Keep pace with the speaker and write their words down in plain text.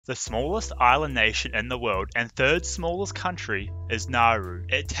The smallest island nation in the world and third smallest country is Nauru.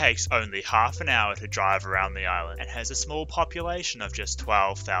 It takes only half an hour to drive around the island and has a small population of just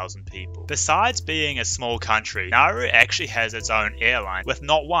 12,000 people. Besides being a small country, Nauru actually has its own airline with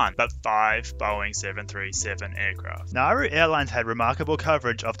not one, but 5 Boeing 737 aircraft. Nauru Airlines had remarkable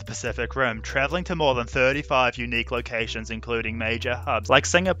coverage of the Pacific Rim, traveling to more than 35 unique locations including major hubs like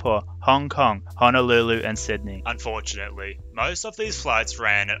Singapore, Hong Kong, Honolulu, and Sydney. Unfortunately, most of these flights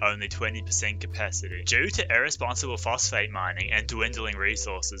ran at only 20% capacity. Due to irresponsible phosphate mining and dwindling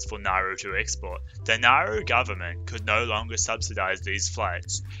resources for Nauru to export, the Nauru government could no longer subsidize these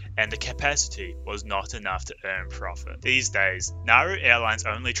flights, and the capacity was not enough to earn profit. These days, Nauru Airlines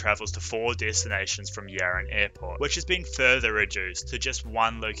only travels to 4 destinations from Yaren Airport, which has been further reduced to just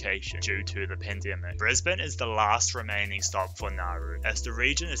 1 location due to the pandemic. Brisbane is the last remaining stop for Nauru, as the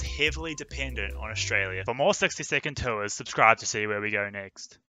region is heavily dependent on Australia. For more 60-second tours, subscribe to see where we go next.